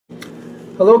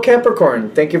Hello Capricorn,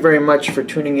 thank you very much for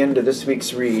tuning in to this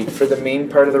week's read. For the main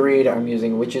part of the read, I'm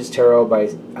using Witch's Tarot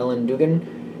by Ellen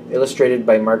Dugan, illustrated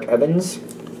by Mark Evans.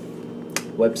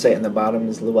 Website on the bottom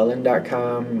is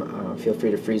llewellyn.com. Feel free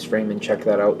to freeze frame and check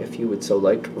that out if you would so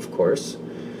like, of course.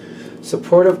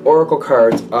 Supportive Oracle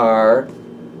cards are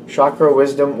Chakra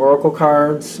Wisdom Oracle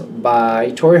cards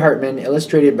by Tori Hartman,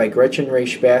 illustrated by Gretchen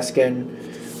Raish Baskin.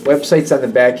 Websites on the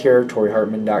back here,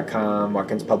 torihartman.com,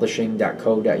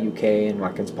 watkinspublishing.co.uk, and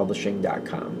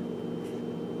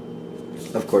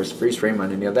watkinspublishing.com. Of course, freeze frame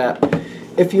on any of that,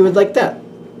 if you would like that.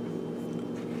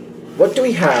 What do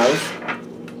we have?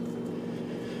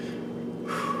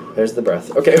 There's the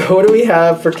breath. Okay, what do we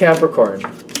have for Capricorn?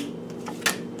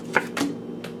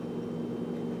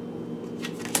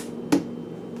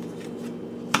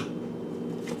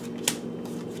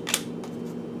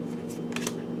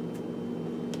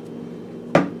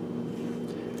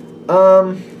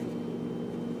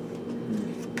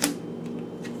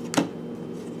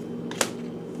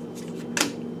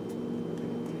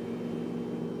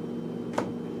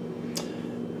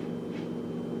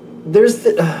 There's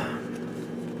the...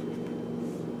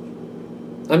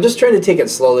 I'm just trying to take it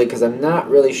slowly because I'm not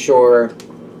really sure.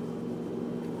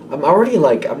 I'm already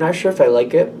like, I'm not sure if I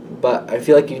like it, but I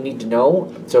feel like you need to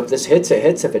know. So if this hits, it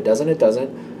hits. If it doesn't, it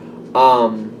doesn't.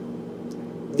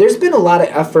 There's been a lot of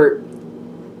effort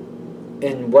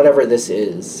in whatever this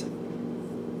is.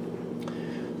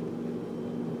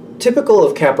 Typical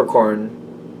of Capricorn,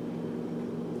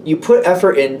 you put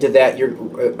effort into that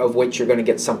of which you're going to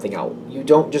get something out. You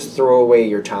don't just throw away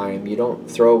your time. You don't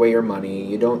throw away your money.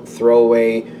 You don't throw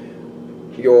away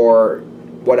your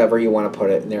whatever you want to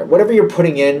put it in there. Whatever you're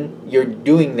putting in, you're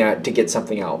doing that to get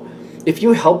something out. If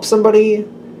you help somebody,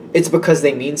 it's because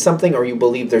they mean something, or you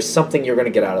believe there's something you're going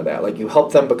to get out of that. Like you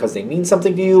help them because they mean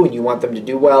something to you and you want them to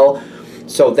do well.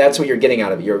 So that's what you're getting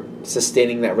out of it. You're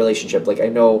sustaining that relationship. Like I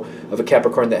know of a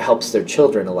Capricorn that helps their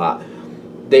children a lot.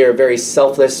 They are very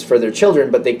selfless for their children,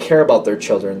 but they care about their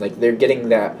children. Like they're getting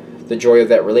the joy of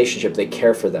that relationship. They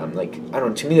care for them. Like, I don't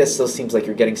know, to me that still seems like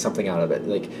you're getting something out of it.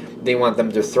 Like they want them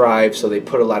to thrive, so they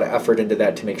put a lot of effort into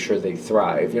that to make sure they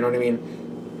thrive. You know what I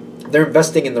mean? They're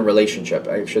investing in the relationship.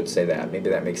 I should say that. Maybe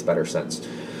that makes better sense.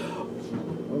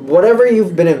 Whatever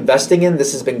you've been investing in,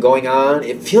 this has been going on,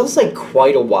 it feels like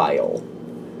quite a while.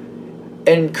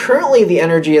 And currently the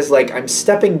energy is like I'm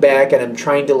stepping back and I'm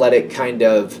trying to let it kind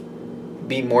of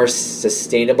be more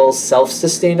sustainable,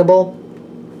 self-sustainable.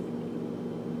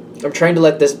 I'm trying to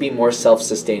let this be more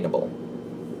self-sustainable.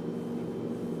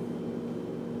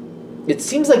 It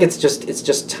seems like it's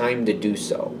just time to do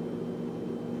so.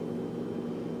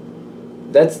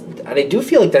 And I do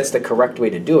feel like that's the correct way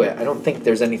to do it. I don't think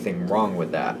there's anything wrong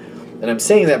with that. And I'm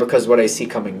saying that because what I see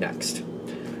coming next.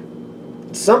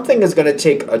 Something is going to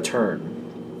take a turn.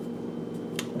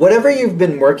 Whatever you've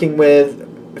been working with,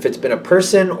 if it's been a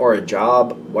person or a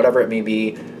job, whatever it may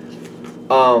be,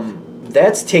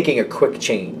 that's taking a quick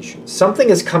change. Something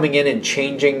is coming in and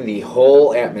changing the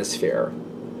whole atmosphere.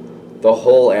 The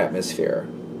whole atmosphere.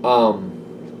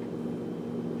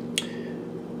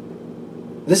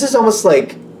 This is almost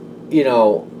like, you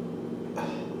know,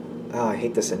 I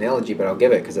hate this analogy, but I'll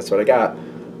give it because that's what I got.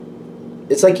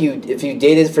 It's like if you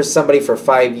dated for somebody for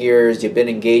 5 years, you've been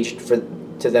engaged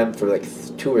to them for like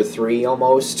 2 or 3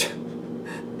 almost.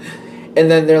 And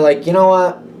then they're like, you know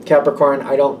what, Capricorn,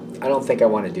 I don't think I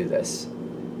want to do this.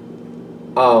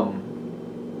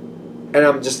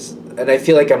 And I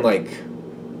feel like I'm like,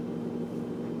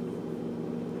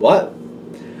 what?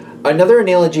 Another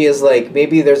analogy is like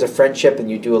maybe there's a friendship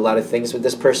and you do a lot of things with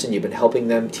this person. You've been helping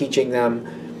them, teaching them,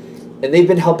 and they've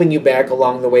been helping you back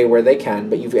along the way where they can,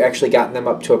 but you've actually gotten them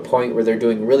up to a point where they're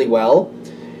doing really well.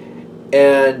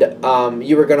 And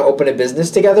you were going to open a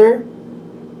business together.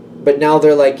 But now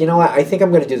they're like, you know what, I think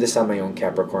I'm going to do this on my own,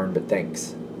 Capricorn, but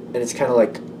thanks. And it's kind of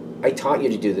like, I taught you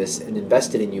to do this and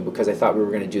invested in you because I thought we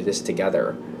were going to do this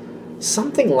together.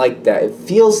 Something like that. It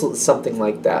feels something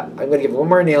like that. I'm going to give one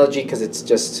more analogy because it's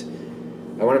just,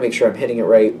 I want to make sure I'm hitting it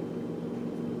right.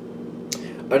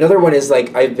 Another one is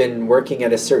like, I've been working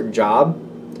at a certain job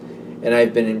and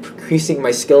I've been increasing my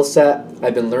skill set.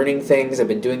 I've been learning things. I've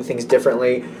been doing things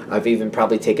differently. I've even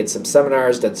probably taken some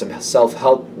seminars, done some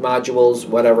self-help modules,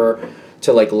 whatever,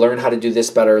 to like learn how to do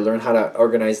this better, learn how to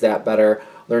organize that better,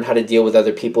 learn how to deal with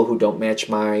other people who don't match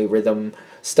my rhythm,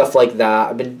 stuff like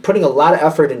that. I've been putting a lot of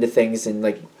effort into things and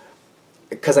like,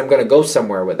 because I'm going to go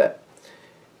somewhere with it.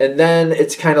 And then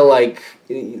it's kind of like,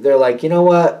 they're like, you know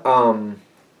what,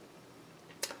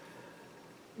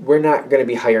 we're not going to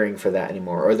be hiring for that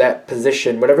anymore. Or that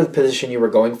position, whatever the position you were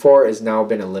going for, has now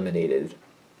been eliminated.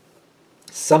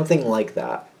 Something like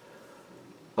that.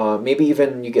 Maybe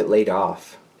even you get laid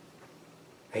off.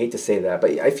 I hate to say that,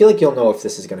 but I feel like you'll know if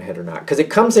this is going to hit or not, because it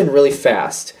comes in really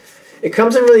fast. It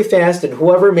comes in really fast, and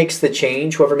whoever makes the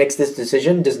change, whoever makes this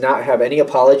decision, does not have any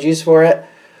apologies for it.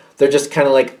 They're just kind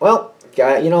of like, well,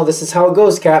 you know, this is how it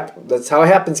goes, Cap. That's how it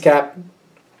happens, Cap.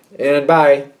 And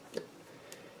bye.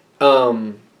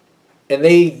 And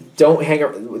they don't hang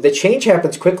around. The change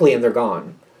happens quickly, and they're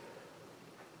gone.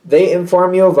 They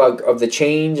inform you of the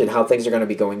change and how things are going to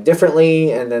be going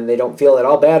differently, and then they don't feel at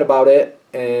all bad about it.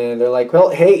 And they're like, well,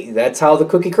 hey, that's how the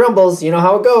cookie crumbles. You know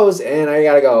how it goes, and I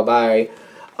gotta go. Bye.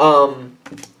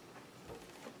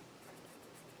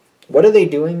 What are they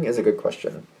doing is a good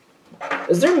question.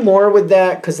 Is there more with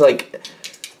that? Because, like,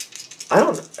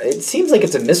 it seems like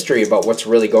it's a mystery about what's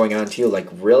really going on to you. Like,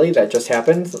 really? That just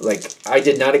happened? Like, I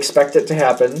did not expect it to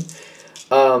happen.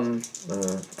 I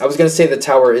was going to say the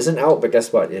tower isn't out, but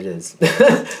guess what? It is.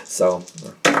 So,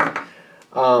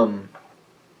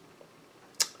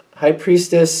 High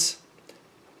Priestess,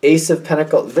 Ace of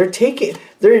Pentacles.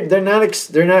 They're not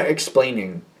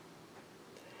explaining.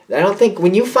 I don't think,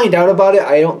 when you find out about it,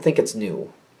 I don't think it's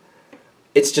new.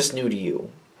 It's just new to you.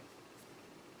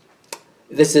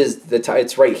 This is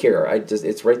it's right here.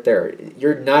 It's right there.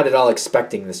 You're not at all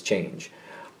expecting this change.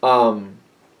 Not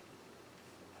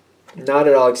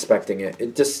at all expecting it.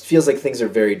 It just feels like things are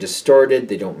very distorted.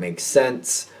 They don't make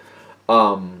sense.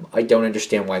 I don't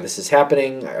understand why this is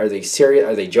happening. Are they serious?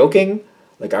 Are they joking?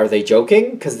 Like, are they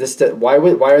joking? Because why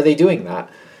are they doing that?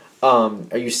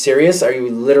 Are you serious? Are you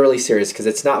literally serious? Because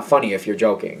it's not funny if you're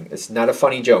joking. It's not a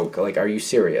funny joke. Like, are you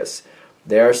serious?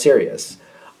 They are serious.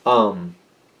 I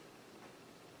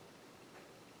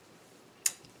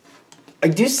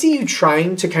do see you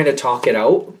trying to kind of talk it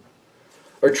out,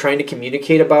 or trying to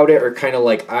communicate about it, or kind of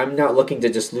like, I'm not looking to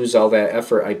just lose all that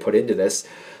effort I put into this.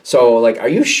 So, like, are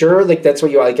you sure? Like, that's what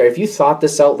you like. If you thought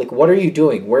this out, like, what are you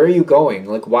doing? Where are you going?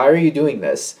 Like, why are you doing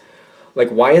this? Like,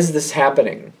 why is this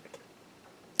happening?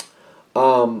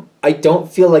 I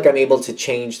don't feel like I'm able to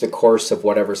change the course of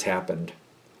whatever's happened.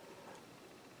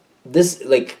 This,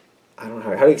 like, I don't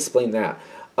know how to explain that.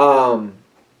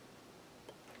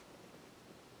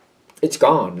 It's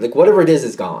gone. Like, whatever it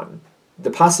is gone. The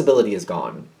possibility is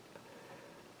gone.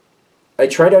 I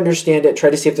try to understand it, try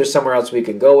to see if there's somewhere else we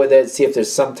can go with it, see if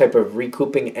there's some type of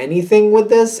recouping anything with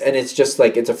this, and it's just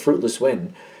like, it's a fruitless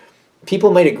win.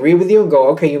 People might agree with you and go,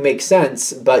 okay, you make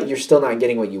sense, but you're still not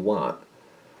getting what you want.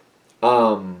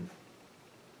 I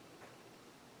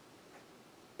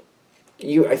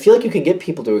feel like you can get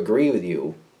people to agree with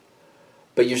you,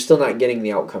 but you're still not getting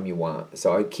the outcome you want.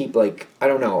 So I keep, like, I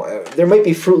don't know, there might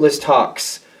be fruitless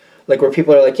talks, like, where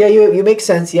people are like, yeah, you make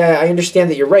sense, yeah, I understand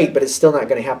that you're right, but it's still not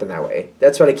going to happen that way.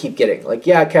 That's what I keep getting. Like,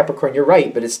 yeah, Capricorn, you're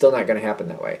right, but it's still not going to happen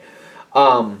that way.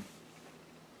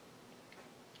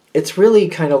 It's really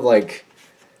kind of like,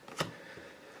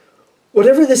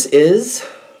 whatever this is,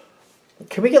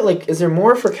 can we get, like, is there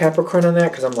more for Capricorn on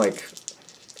that? Because I'm like,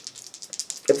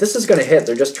 if this is going to hit,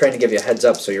 they're just trying to give you a heads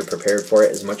up so you're prepared for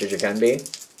it as much as you can be.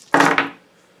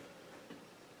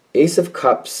 Ace of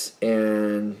Cups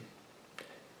and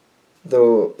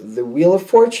the Wheel of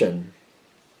Fortune.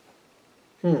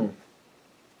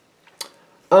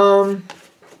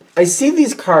 I see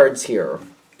these cards here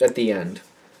at the end.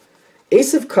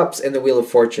 Ace of Cups and the Wheel of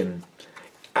Fortune.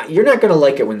 You're not going to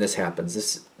like it when this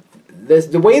happens.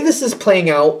 The way this is playing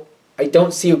out, I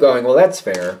don't see you going, well, that's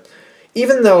fair.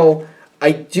 Even though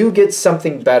I do get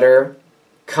something better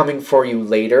coming for you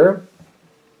later,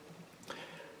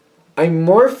 I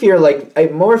more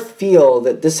feel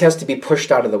that this has to be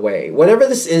pushed out of the way. Whatever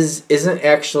this is isn't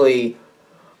actually,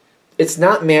 it's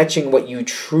not matching what you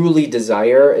truly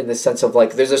desire, in the sense of,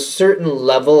 like, there's a certain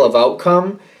level of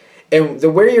outcome, and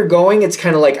where you're going, it's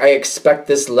kind of like, I expect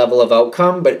this level of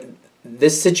outcome, but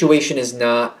this situation is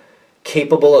not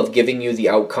capable of giving you the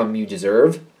outcome you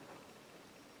deserve.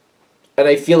 And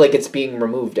I feel like it's being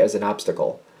removed as an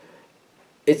obstacle.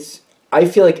 I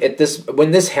feel like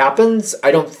when this happens,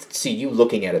 I don't see you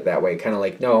looking at it that way. Kind of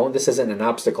like, no, this isn't an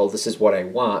obstacle. This is what I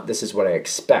want. This is what I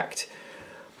expect.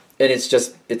 And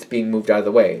it's being moved out of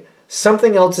the way.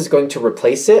 Something else is going to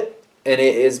replace it, and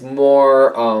it is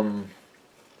more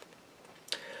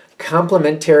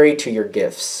complementary to your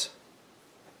gifts.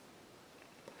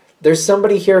 There's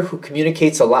somebody here who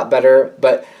communicates a lot better,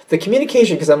 but the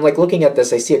communication, because I'm, like, looking at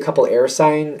this, I see a couple air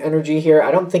sign energy here. I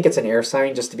don't think it's an air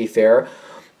sign, just to be fair.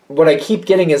 What I keep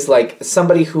getting is, like,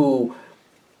 somebody who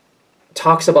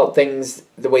talks about things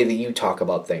the way that you talk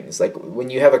about things. Like,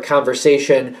 when you have a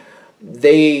conversation,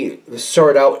 they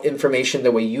sort out information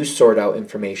the way you sort out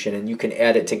information, and you can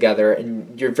add it together,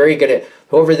 and you're very good at,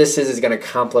 whoever this is going to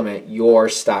complement your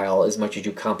style as much as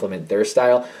you complement their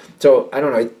style. So I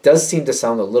don't know, it does seem to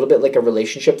sound a little bit like a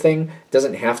relationship thing. It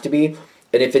doesn't have to be.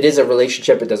 And if it is a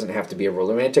relationship, it doesn't have to be a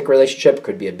romantic relationship. It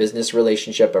could be a business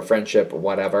relationship, a friendship,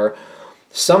 whatever.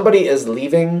 Somebody is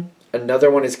leaving, another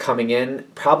one is coming in,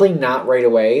 probably not right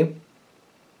away.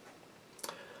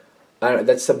 I don't know,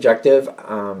 that's subjective.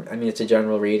 I mean, it's a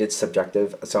general read. It's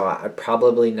subjective. So I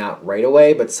probably not right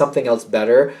away, but something else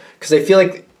better. Because I feel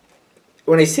like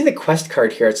when I see the quest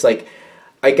card here, it's like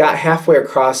I got halfway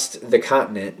across the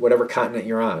continent, whatever continent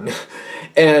you're on.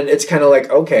 And it's kind of like,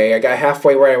 okay, I got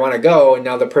halfway where I want to go, and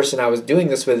now the person I was doing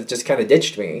this with just kind of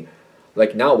ditched me.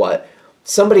 Like, now what?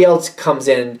 Somebody else comes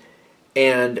in,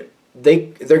 and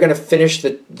they're going to finish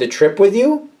the trip with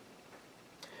you.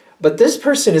 But this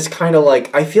person is kind of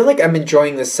like, I feel like I'm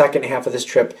enjoying the second half of this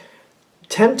trip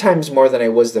 10 times more than I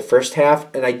was the first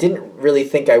half, and I didn't really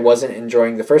think I wasn't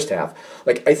enjoying the first half.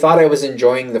 Like, I thought I was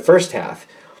enjoying the first half.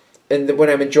 And when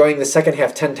I'm enjoying the second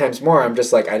half 10 times more, I'm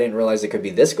just like, I didn't realize it could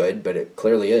be this good, but it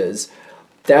clearly is.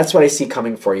 That's what I see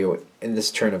coming for you in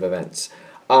this turn of events.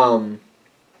 The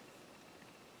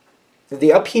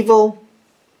upheaval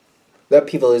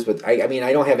is with, I mean,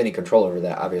 I don't have any control over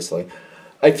that, obviously.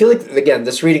 I feel like, again,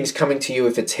 this reading's coming to you,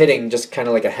 if it's hitting, just kind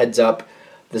of like a heads up.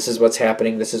 This is what's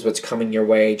happening. This is what's coming your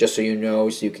way, just so you know,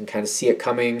 so you can kind of see it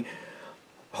coming.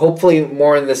 Hopefully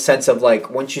more in the sense of, like,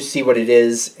 once you see what it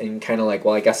is and kind of like,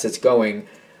 well, I guess it's going,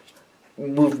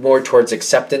 move more towards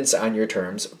acceptance on your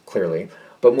terms, clearly.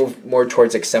 But move more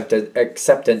towards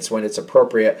acceptance when it's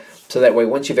appropriate. So that way,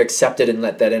 once you've accepted and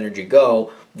let that energy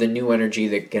go, the new energy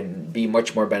that can be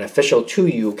much more beneficial to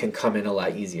you can come in a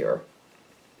lot easier.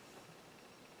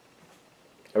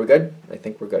 Are we good? I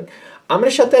think we're good. I'm going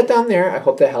to shut that down there. I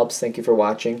hope that helps. Thank you for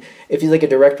watching. If you'd like a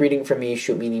direct reading from me,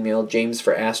 shoot me an email,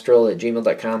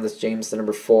 jamesforastral@gmail.com. That's James, the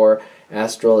number 4,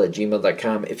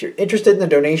 astral@gmail.com. If you're interested in the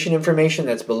donation information,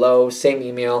 that's below. Same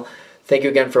email. Thank you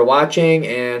again for watching,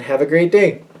 and have a great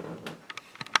day.